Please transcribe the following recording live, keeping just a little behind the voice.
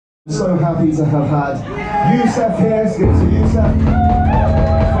So happy to have had Youssef here. Let's give it to Youssef from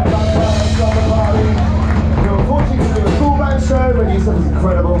Slumber Party. We were fortunate to do a full band show, but Youssef is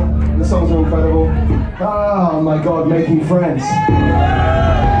incredible. The songs are incredible. Oh my God, making friends.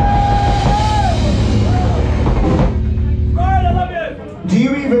 Do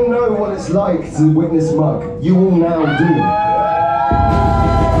you even know what it's like to witness Mug? You all now do.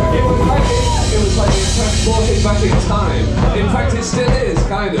 It was like being transported back in time. In fact, it still is,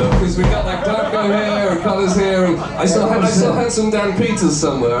 kind of, because we got like Darko here and Connors here, and I still had some Dan Peters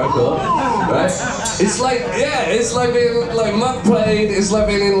somewhere, I thought. Right? It's like, yeah, it's like being like Mug played. It's like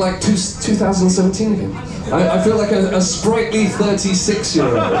being in like 2017 again. I feel like a sprightly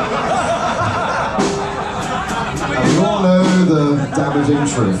 36-year-old. We all know the damaging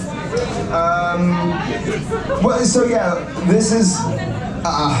truth. Well, so yeah, this is,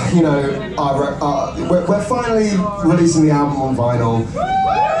 you know, we're finally releasing the album on vinyl.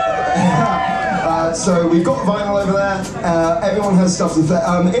 So we've got vinyl over there. Everyone has stuff to say.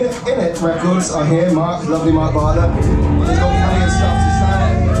 In it records are here. Mark, lovely Mark Barter. He's got plenty of stuff to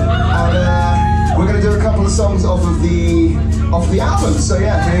say. And we're going to do a couple of songs off the album. So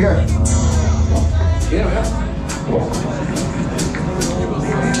yeah, here you go. Yeah.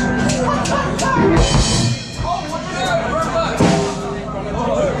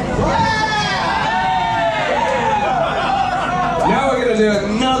 Now we're gonna do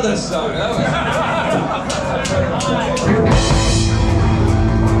another song.